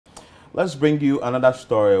Let's bring you another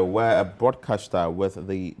story where a broadcaster with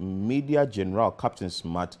the Media General, Captain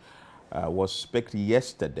Smart, was picked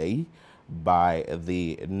yesterday by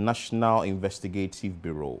the National Investigative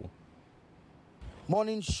Bureau.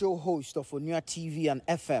 Morning show host of Onua TV and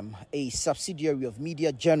FM, a subsidiary of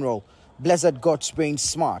Media General, Blessed Godsbrain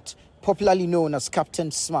Smart, popularly known as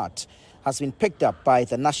Captain Smart, has been picked up by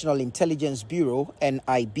the National Intelligence Bureau,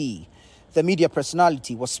 NIB. The media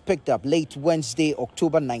personality was picked up late Wednesday,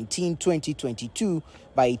 October 19, 2022,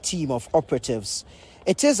 by a team of operatives.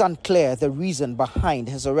 It is unclear the reason behind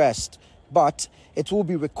his arrest, but it will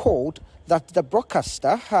be recalled that the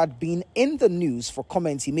broadcaster had been in the news for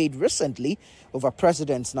comments he made recently over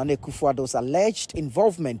President Nana Akufo-Addo's alleged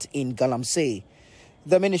involvement in Galamsey.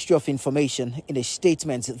 The Ministry of Information, in a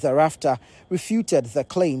statement thereafter, refuted the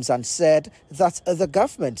claims and said that the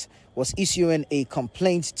government was issuing a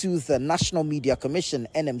complaint to the National Media Commission,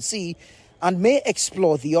 NMC, and may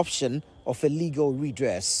explore the option of a legal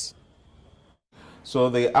redress. So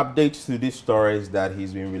the update to this story is that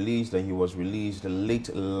he's been released, and he was released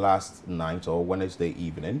late last night or Wednesday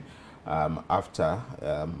evening after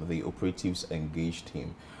the operatives engaged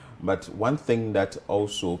him. But one thing that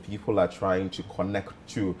also people are trying to connect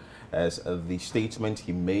to is the statement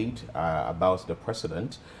he made about the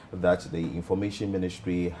president that the information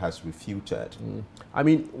ministry has refuted. I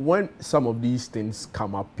mean, when some of these things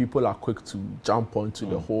come up, people are quick to jump onto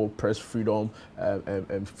the whole press freedom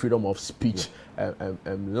and freedom of speech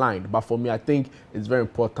line. But for me, I think it's very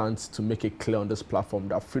important to make it clear on this platform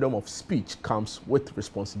that freedom of speech comes with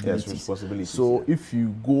responsibilities. Yes, responsibilities. So if you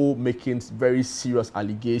go making very serious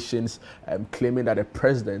allegations, claiming that the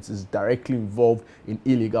president is directly involved in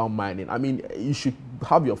illegal mining, I mean, you should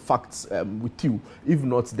have your facts with you. If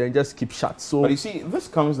not, then just keep shut. So, but you see, this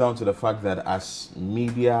comes down to the fact that as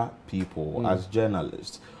media people, as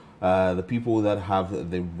journalists, the people that have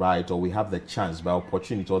the right, or we have the chance by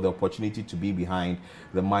opportunity, or the opportunity to be behind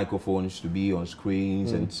the microphones, to be on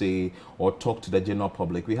screens and say or talk to the general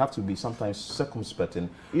public, we have to be sometimes circumspect in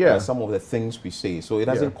some of the things we say, so it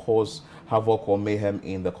doesn't cause havoc or mayhem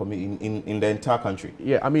in the in the entire country.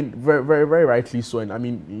 Yeah, I mean, very rightly so. And I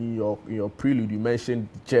mean, in your prelude, you mentioned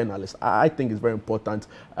journalists. I think it's very important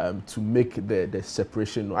to make the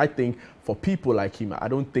separation. I think for people like him, I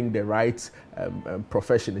don't think the right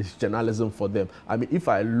profession is journalism for them. I mean, if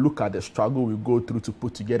I look at the struggle we go through to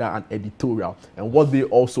put together an editorial, and what they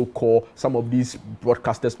also call, some of these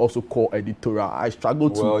broadcasters also call editorial, I struggle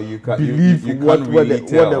to believe what the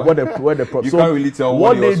problem. You can't really tell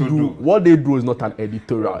what they do. What they do is not an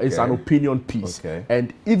editorial; it's an opinion piece.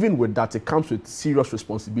 And even with that, it comes with serious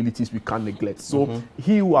responsibilities we can't neglect. So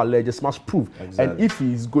he who alleges must prove. And if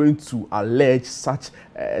he is going to allege such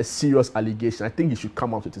a serious allegation, I think he should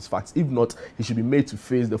come out with his facts. If not, he should be made to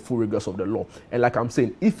face the full rigors of the law. And like I'm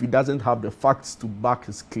saying, if he doesn't have the facts to back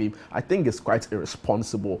his claim, I think it's quite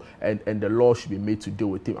irresponsible, and the law should be made to deal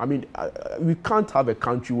with him. I mean, we can't have a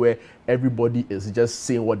country where everybody is just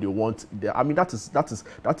saying what they want. I mean, that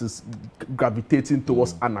is gravitating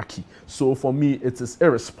towards anarchy. So for me, it is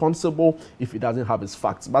irresponsible if he doesn't have his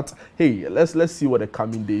facts. But hey, let's see what the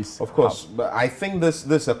coming days. Of course, but I think this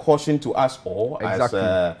is a caution to us all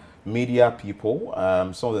as media people.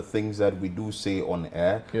 Some of the things that we do say on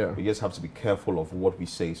air, we just have to be careful of what we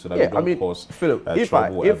say, so that we don't cause Philip,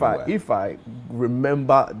 trouble if I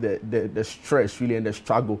remember the stress really and the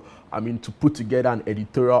struggle, I mean, to put together an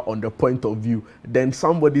editorial on the point of view, then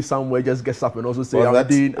somebody somewhere just gets up and also say, I'm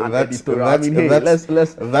doing an editorial. I mean, hey, let's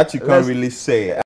that you can't really say.